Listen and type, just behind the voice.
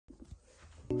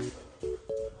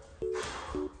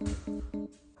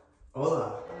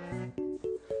Hola.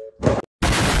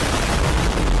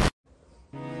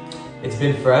 It's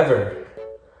been forever.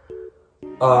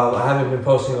 I haven't been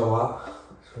posting in a while.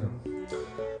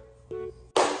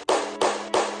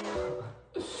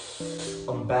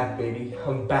 I'm back, baby.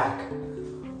 I'm back.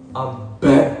 I'm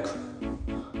back.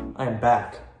 I am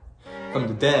back from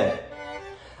the dead.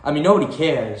 I mean, nobody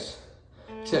cares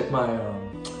except my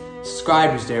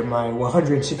subscribers there, my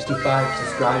 165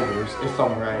 subscribers, if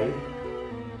I'm right,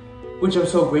 which I'm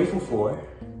so grateful for.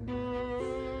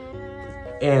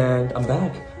 And I'm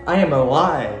back. I am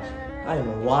alive. I am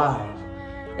alive.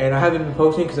 And I haven't been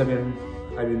posting because I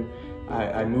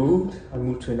moved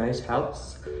to a nice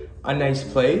house, a nice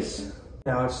place.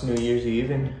 Now it's New Year's Eve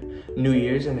and New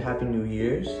Year's and Happy New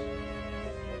Year's.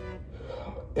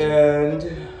 And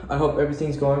I hope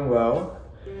everything's going well.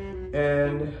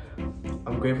 And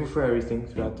I'm grateful for everything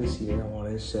throughout this year, I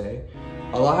wanted to say.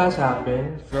 A lot has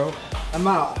happened. Bro, I'm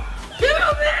out. Get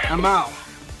out, man! I'm out.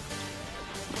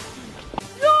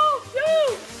 No,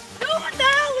 what the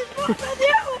hell is wrong with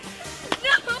you?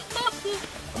 No!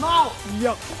 I'm out.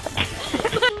 Yo.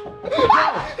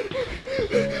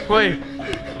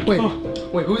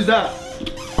 Wait, who's that?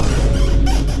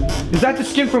 Is that the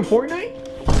skin from Fortnite?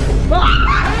 I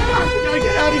gotta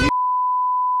get out of here.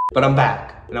 But I'm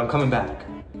back, and I'm coming back.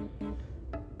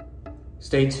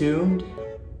 Stay tuned,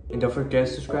 and don't forget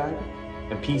to subscribe,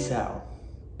 and peace out.